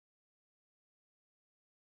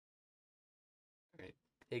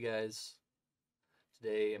Hey guys,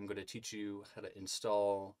 today I'm going to teach you how to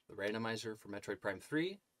install the randomizer for Metroid Prime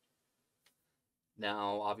 3.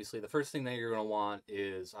 Now, obviously, the first thing that you're going to want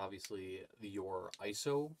is obviously your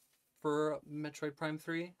ISO for Metroid Prime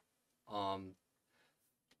 3. Um,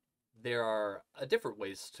 there are different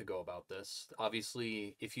ways to go about this.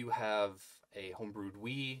 Obviously, if you have a homebrewed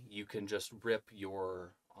Wii, you can just rip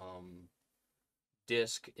your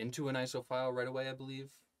disk into an ISO file right away, I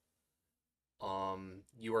believe.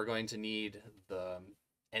 You are going to need the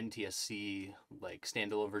NTSC like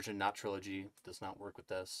standalone version, not trilogy. Does not work with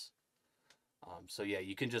this. So yeah,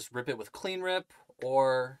 you can just rip it with clean rip,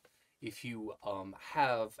 or if you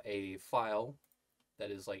have a file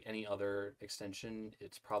that is like any other extension,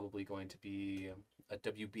 it's probably going to be a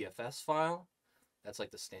WBFS file. That's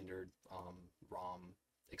like the standard ROM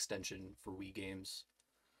extension for Wii games.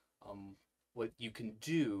 What you can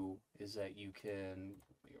do is that you can,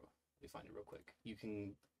 let me find it real quick. You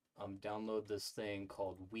can download this thing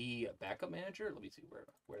called Wii Backup Manager. Let me see, where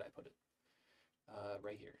did I put it?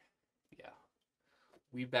 Right here. Yeah,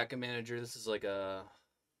 Wii Backup Manager. This is like a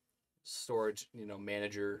storage,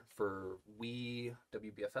 manager for Wii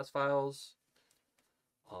WBFS files.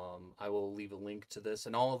 I will leave a link to this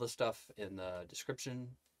and all of the stuff in the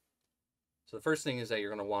description. So the first thing is that you're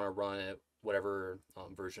going to want to run it whatever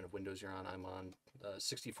version of Windows you're on. I'm on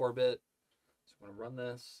 64-bit. So I'm going to run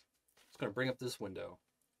this. It's going to bring up this window.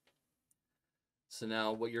 So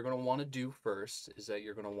now what you're going to want to do first is that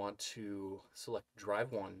you're going to want to select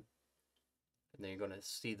drive 1. And then you're going to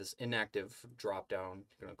see this inactive drop down.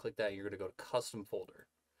 You're going to click that and you're going to go to custom folder.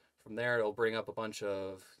 From there, it'll bring up a bunch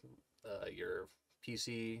of your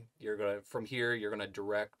PC. From here, you're going to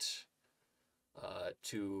direct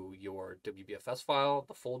to your WBFS file,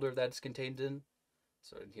 the folder that's contained in.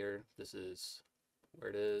 So in here, this is where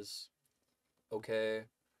it is. Okay.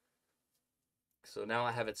 So now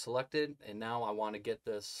I have it selected, and now I want to get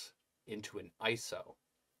this into an ISO,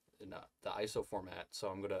 in the ISO format. So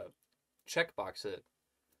I'm going to checkbox it,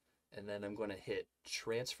 and then I'm going to hit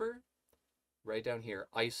transfer right down here,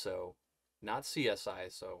 ISO, not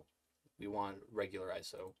CSI, so we want regular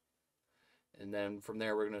ISO. And then from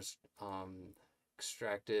there, we're going to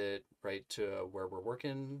extract it right to where we're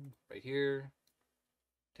working, right here.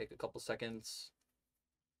 Take a couple seconds.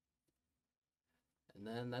 And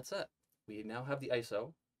then that's it. We now have the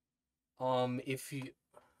ISO.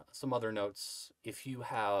 Some other notes, if you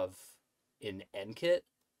have an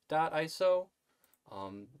nkit.iso,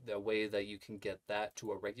 the way that you can get that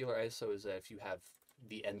to a regular ISO is that if you have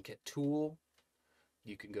the nkit tool,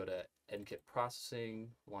 you can go to nkit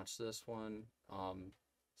processing, launch this one,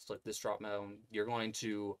 select this drop down. You're going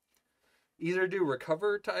to either do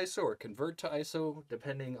recover to ISO or convert to ISO,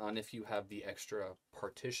 depending on if you have the extra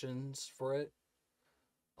partitions for it.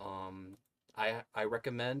 I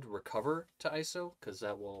recommend recover to ISO because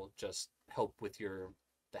that will just help with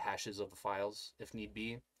the hashes of the files if need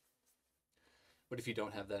be. But if you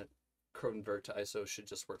don't have that, convert to ISO should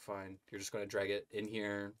just work fine. You're just going to drag it in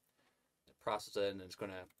here, process it, and it's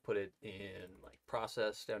going to put it in like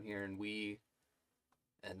process down here in Wii,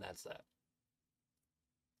 and that's that.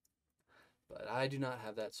 But I do not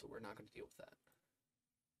have that, so we're not going to deal with that.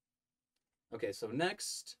 Okay, so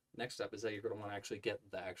next up is that you're going to want to actually get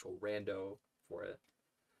the actual rando for it.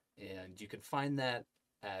 And you can find that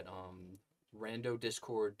at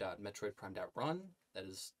randodiscord.metroidprime.run. That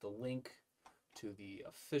is the link to the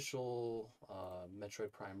official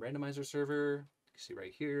Metroid Prime randomizer server. You can see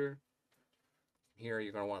right here. Here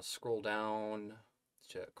you're going to want to scroll down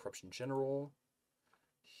to Corruption General.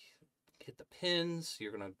 Hit the pins.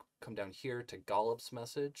 You're going to come down here to Gollop's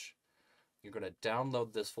message. You're going to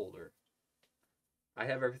download this folder. I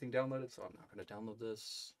have everything downloaded, so I'm not going to download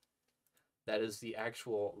this. That is the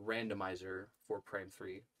actual randomizer for Prime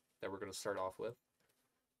 3 that we're going to start off with.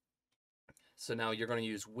 So now you're going to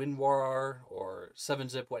use WinRAR or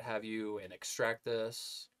 7-zip, what have you, and extract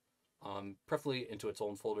this, preferably into its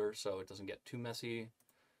own folder so it doesn't get too messy.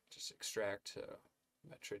 Just extract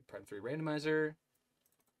Metroid Prime 3 randomizer.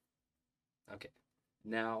 Okay,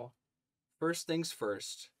 now, first things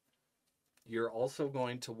first, you're also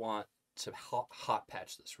going to want to hot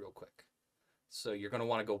patch this real quick. So you're going to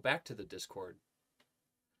want to go back to the Discord.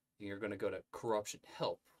 And you're going to go to Corruption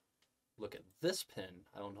Help. Look at this pin.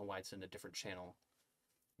 I don't know why it's in a different channel.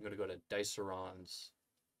 I'm going to go to Diceron's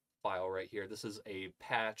file right here. This is a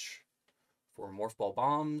patch for Morph Ball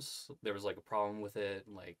Bombs. There was like a problem with it.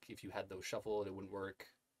 Like if you had those shuffled, it wouldn't work.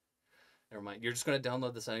 Never mind. You're just going to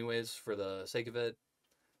download this anyways for the sake of it.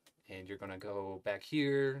 And you're going to go back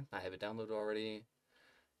here. I have it downloaded already.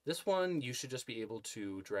 This one, you should just be able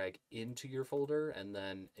to drag into your folder and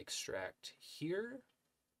then extract here.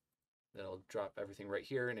 That'll drop everything right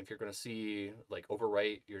here. And if you're going to see like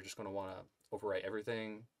overwrite, you're just going to want to overwrite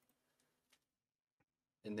everything.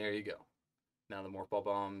 And there you go. Now the morph ball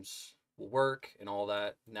bombs will work and all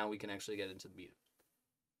that. Now we can actually get into the meat.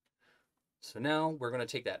 So now we're going to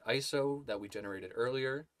take that ISO that we generated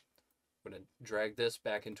earlier. We're going to drag this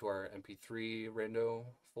back into our MP3 rando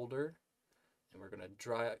folder. And we're going to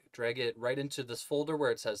drag it right into this folder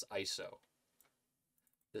where it says ISO.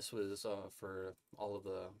 This was for all of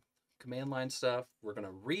the command line stuff. We're going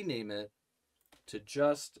to rename it to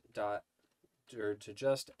just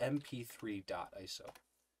mp3.iso.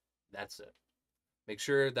 That's it. Make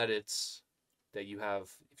sure that you have,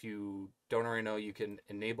 if you don't already know, you can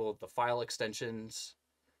enable the file extensions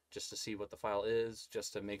just to see what the file is,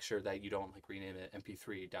 just to make sure that you don't like rename it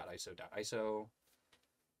mp3.iso.iso.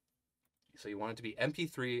 So you want it to be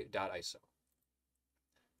mp3.iso.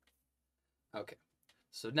 Okay.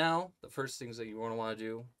 So now the first things that you want to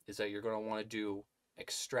do is that you're going to want to do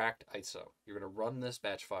extract ISO. You're going to run this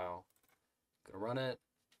batch file. Going to run it.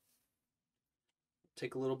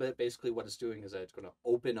 Take a little bit. Basically what it's doing is that it's going to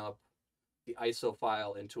open up the ISO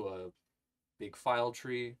file into a big file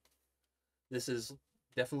tree. This is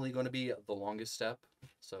definitely going to be the longest step.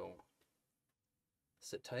 So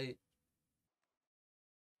sit tight.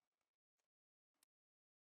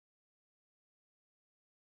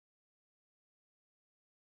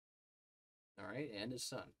 All right, and it's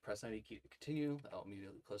done. Press 90 key to continue. That'll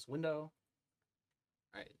immediately close the window.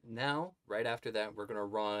 All right, now, right after that, we're going to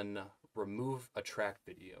run remove attract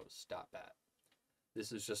videos.bat.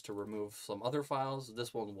 This is just to remove some other files.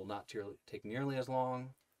 This one will not take nearly as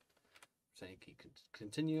long. So you can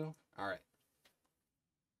continue. All right.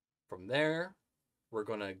 From there, we're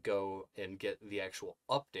going to go and get the actual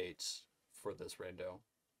updates for this rando.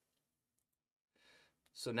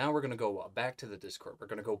 So now we're going to go back to the Discord. We're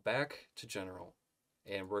going to go back to general,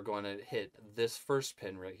 and we're going to hit this first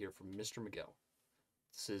pin right here from MrMiguel.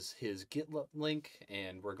 This is his GitLab link,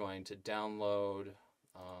 and we're going to download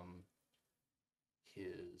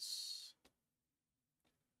his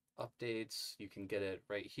updates. You can get it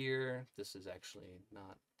right here. This is actually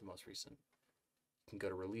not the most recent. You can go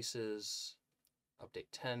to releases. Update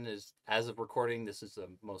 10 is, as of recording, this is the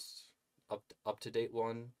most up-to-date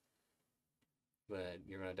one. But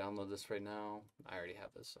you're going to download this right now. I already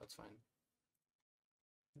have this, so that's fine.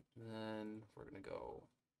 And then we're going to go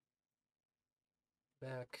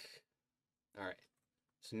back. All right.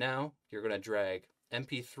 So now you're going to drag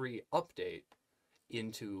MP3 update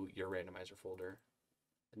into your randomizer folder.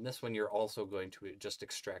 And this one you're also going to just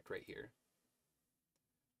extract right here.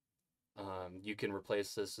 You can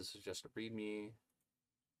replace this. This is just a README.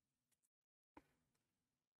 All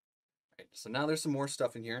right, so now there's some more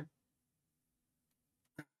stuff in here.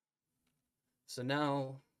 So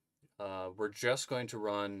now we're just going to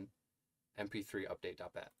run mp3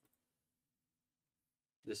 update.bat.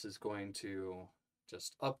 This is going to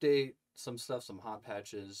just update some stuff, some hot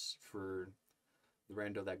patches for the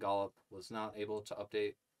rando that Gollop was not able to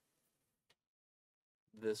update.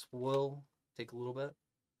 This will take a little bit.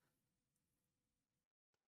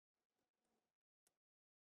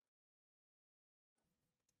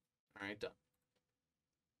 All right, done.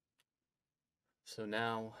 So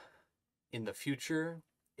now, in the future,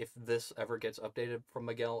 if this ever gets updated from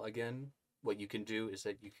Miguel again, what you can do is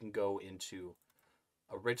that you can go into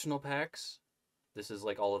original packs. This is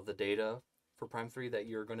like all of the data for Prime 3 that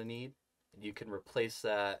you're going to need. And you can replace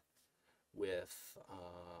that with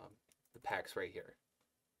the packs right here.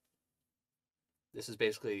 This is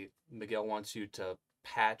basically, Miguel wants you to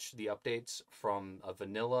patch the updates from a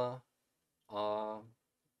vanilla,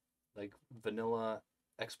 vanilla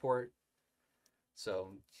export.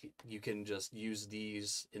 So you can just use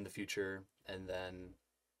these in the future and then,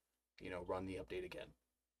 run the update again.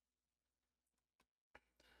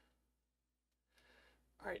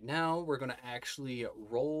 All right, now we're going to actually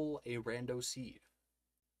roll a rando seed.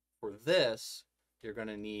 For this, you're going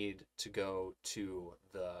to need to go to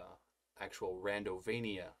the actual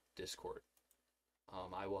Randovania Discord.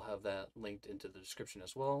 I will have that linked into the description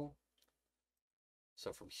as well.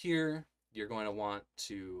 So from here, you're going to want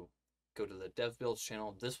to go to the dev builds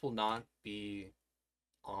channel. This will not be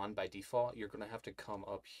on by default. You're going to have to come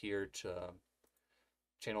up here to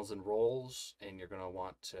channels and roles, and you're going to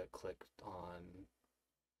want to click on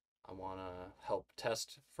I want to help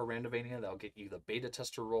test for Randovania. That'll get you the beta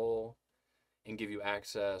tester role and give you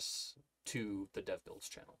access to the dev builds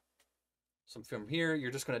channel. So from here,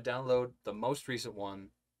 you're just going to download the most recent one,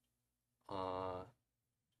 and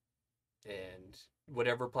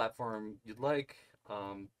whatever platform you'd like.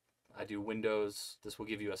 I do Windows. This will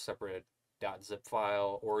give you a separate .zip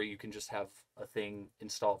file, or you can just have a thing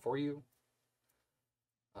install for you.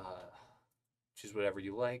 Choose whatever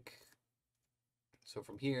you like. So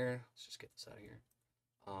from here, let's just get this out of here.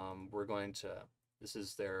 We're going to, this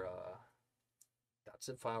is their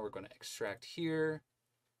 .zip file. We're going to extract here,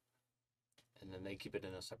 and then they keep it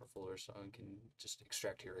in a separate folder, so I can just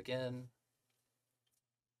extract here again.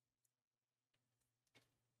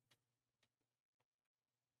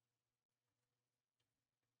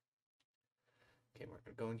 Okay, we're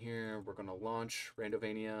going to go in here. We're going to launch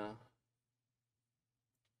Randovania.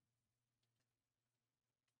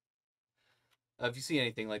 If you see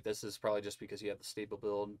anything like this, it's probably just because you have the stable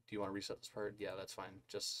build. Do you want to reset this part? Yeah, that's fine.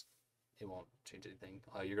 Just, it won't change anything.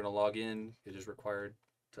 You're going to log in. It is required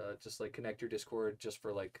to just like connect your Discord just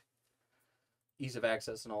for like ease of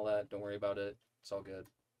access and all that. Don't worry about it. It's all good.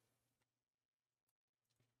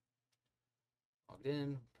 Logged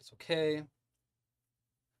in. It's okay.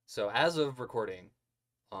 So as of recording,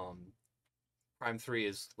 Prime 3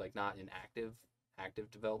 is like not in active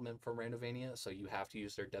development for Randovania, so you have to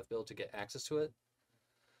use their dev build to get access to it.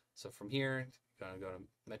 So from here, you're gonna go to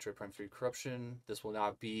Metroid Prime 3 Corruption. This will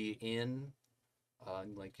not be in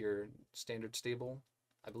like your standard stable.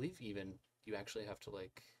 I believe even you actually have to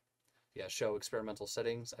like, yeah, show experimental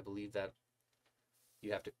settings. I believe that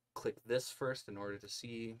you have to click this first in order to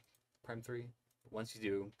see Prime 3. Once you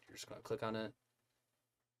do, you're just gonna click on it.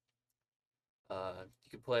 You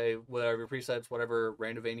can play whatever presets, whatever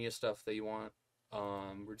Randovania stuff that you want.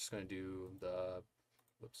 We're just gonna do the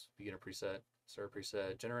beginner preset, start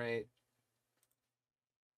preset, generate.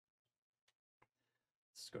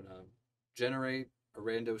 It's gonna generate a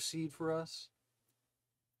rando seed for us.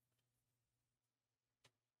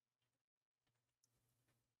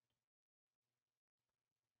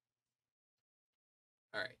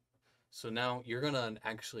 All right. So now you're gonna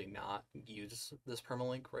actually not use this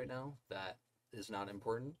permalink right now. That is not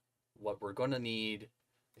important. What we're gonna need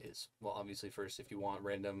is, well, obviously first, if you want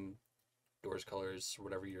random doors colors or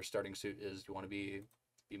whatever your starting suit is, you want to be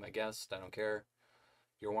my guest. I don't care.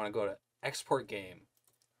 You want to go to export game.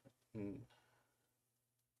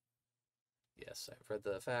 Yes, I've read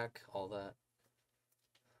the FAQ, all that.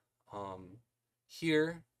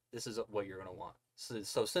 Here, this is what you're gonna want.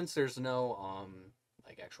 So since there's no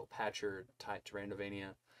like actual patcher tied to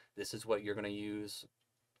Randovania, this is what you're gonna use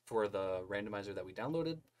for the randomizer that we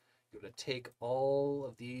downloaded. You're gonna take all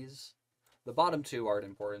of these. The bottom two aren't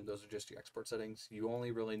important. Those are just your export settings. You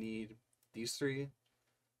only really need these three: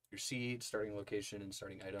 your seed, starting location, and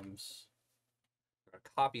starting items. We're gonna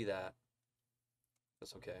copy that.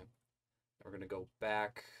 That's okay. And we're gonna go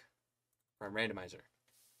back from randomizer.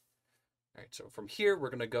 All right, so from here, we're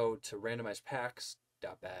going to go to randomize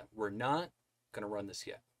packs.bat. We're not going to run this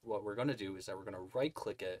yet. What we're going to do is that we're going to right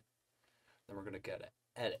click it, then we're going to get an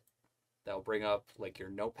edit. That'll bring up like your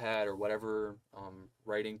notepad or whatever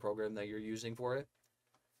writing program that you're using for it.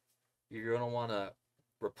 You're going to want to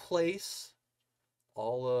replace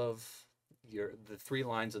all of the 3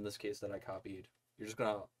 lines in this case that I copied. You're just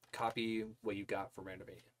going to copy what you got from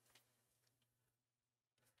Randovania.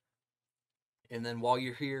 And then while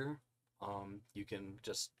you're here, you can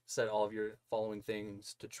just set all of your following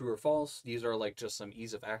things to true or false. These are like just some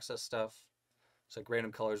ease of access stuff. It's like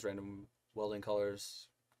random colors, random welding colors.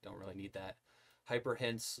 Don't really need that. Hyper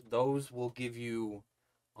hints, those will give you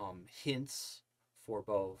hints for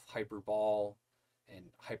both hyper ball and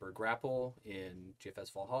hyper grapple in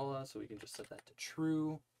GFS Valhalla. So we can just set that to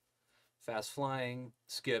true. Fast flying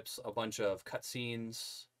skips a bunch of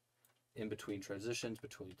cutscenes in between transitions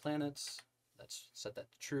between planets. Let's set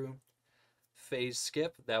that to true. Phase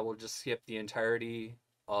skip, that will just skip the entirety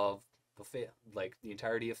of the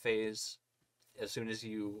entirety of phase. As soon as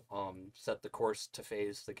you set the course to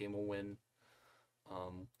phase, the game will win.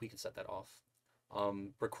 We can set that off.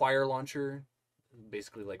 Require launcher,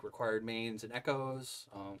 basically like required mains and echoes.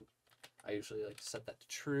 I usually like to set that to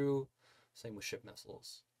true. Same with ship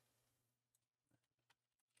missiles.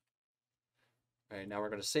 All right, now we're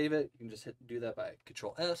going to save it. You can just do that by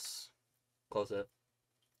Control S, close it.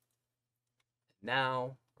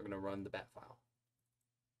 Now we're going to run the bat file.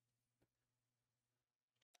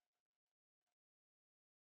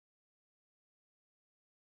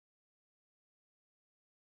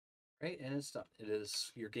 Right, and it's done.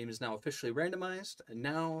 Your game is now officially randomized. And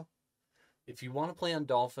now, if you want to play on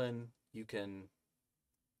Dolphin, you can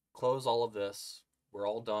close all of this. We're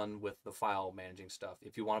all done with the file managing stuff.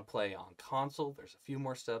 If you want to play on console, there's a few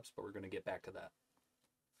more steps, but we're going to get back to that.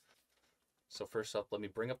 So first up, let me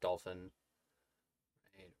bring up Dolphin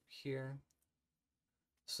right here.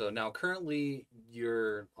 So now currently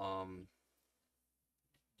your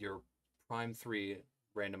Prime 3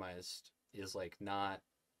 randomized is like not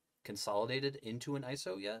consolidated into an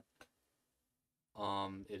ISO yet.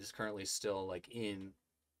 It is currently still like in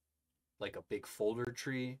like a big folder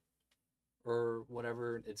tree or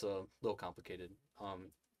whatever. It's a little complicated.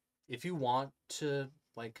 If you want to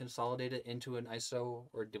like consolidate it into an ISO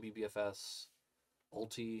or WBFS,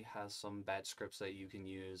 Ulti has some bad scripts that you can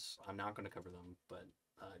use. I'm not going to cover them, but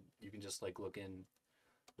you can just like look in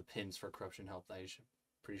the pins for corruption help.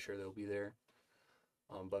 Pretty sure they'll be there.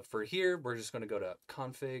 But for here, we're just going to go to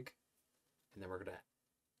config, and then we're going to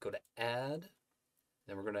go to add.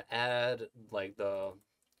 Then we're going to add like the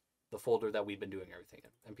folder that we've been doing everything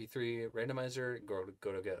in. MP3 randomizer, go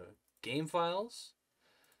to game files,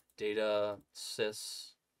 data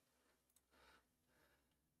sys,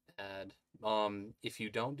 add. If you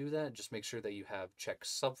don't do that, just make sure that you have check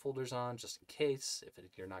subfolders on just in case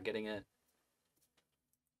if you're not getting it.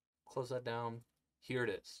 Close that down. Here it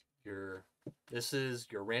is. This is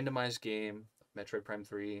your randomized game, Metroid Prime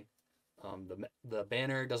 3. The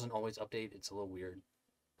banner doesn't always update. It's a little weird.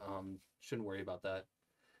 Shouldn't worry about that.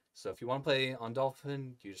 So if you want to play on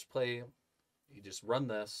Dolphin, you just run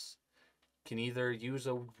this. Can either use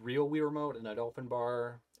a real Wii remote and a Dolphin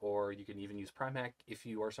bar, or you can even use Prime Hack if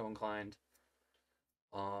you are so inclined.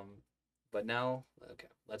 But now, okay,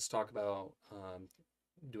 let's talk about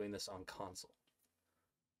doing this on console.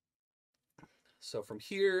 So from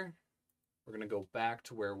here, we're going to go back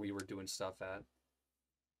to where we were doing stuff at.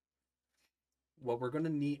 What we're going to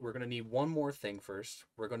need one more thing first.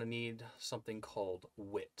 We're going to need something called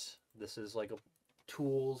WIT. This is like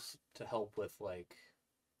tools to help with like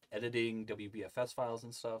editing WBFS files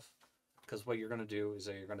and stuff. Because what you're going to do is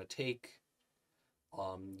that you're going to take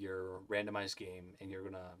your randomized game and you're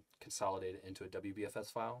going to consolidate it into a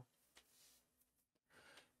WBFS file.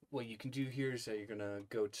 What you can do here is that you're going to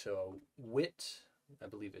go to WIT. I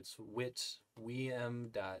believe it's WIT,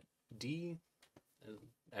 wm.d.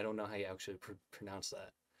 I don't know how you actually pronounce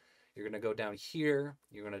that. You're going to go down here.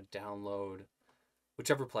 You're going to download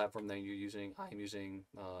whichever platform that you're using. I'm using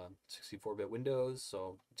 64-bit Windows,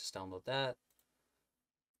 so just download that.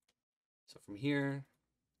 So from here,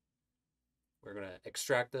 we're going to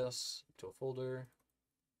extract this to a folder.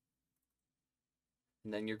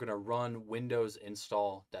 And then you're going to run windows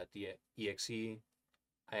install.exe.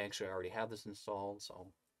 I actually already have this installed, so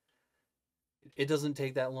it doesn't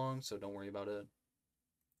take that long, so don't worry about it.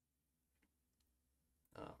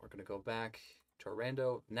 We're going to go back to our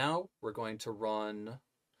rando. Now we're going to run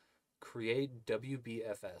create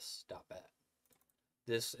wbfs.bat.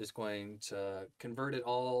 This is going to convert it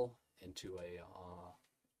all into a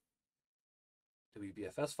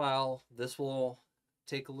WBFS file. This will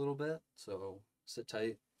take a little bit, so sit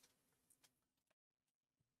tight.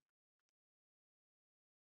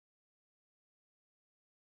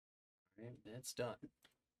 All right, it's done.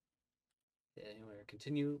 Anyway,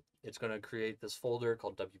 continue. It's going to create this folder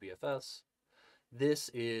called WBFS.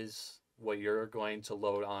 This is what you're going to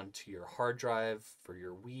load onto your hard drive for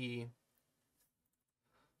your Wii.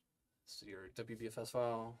 This is your WBFS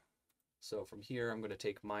file. So from here, I'm going to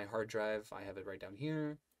take my hard drive. I have it right down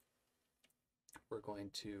here. We're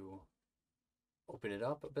going to open it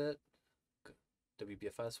up a bit.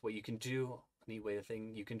 WBFS. What you can do, a neat way of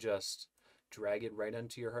thing, you can just drag it right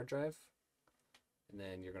onto your hard drive. And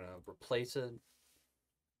then you're going to replace it,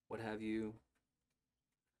 what have you.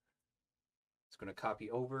 It's going to copy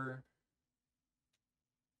over.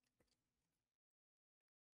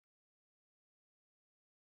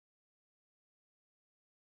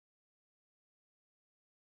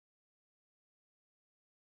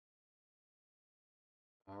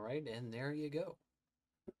 All right, and there you go.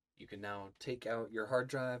 You can now take out your hard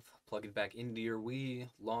drive, plug it back into your Wii,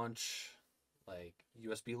 launch like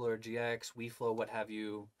USB Loader GX, WiiFlow, what have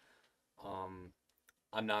you.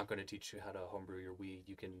 I'm not going to teach you how to homebrew your Wii.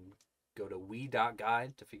 You can go to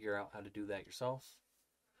wii.guide to figure out how to do that yourself.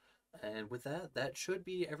 And with that, that should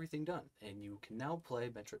be everything done. And you can now play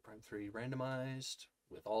Metroid Prime 3 randomized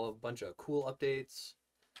with a bunch of cool updates.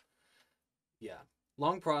 Yeah,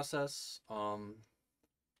 long process.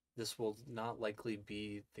 This will not likely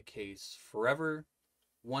be the case forever.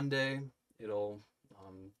 One day, it'll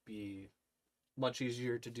be much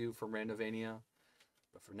easier to do for Randovania.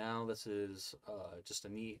 But for now, this is just a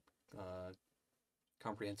neat,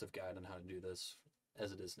 comprehensive guide on how to do this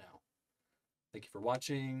as it is now. Thank you for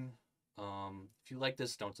watching. If you like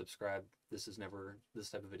this, don't subscribe. This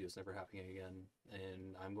type of video is never happening again.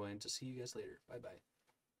 And I'm going to see you guys later. Bye-bye.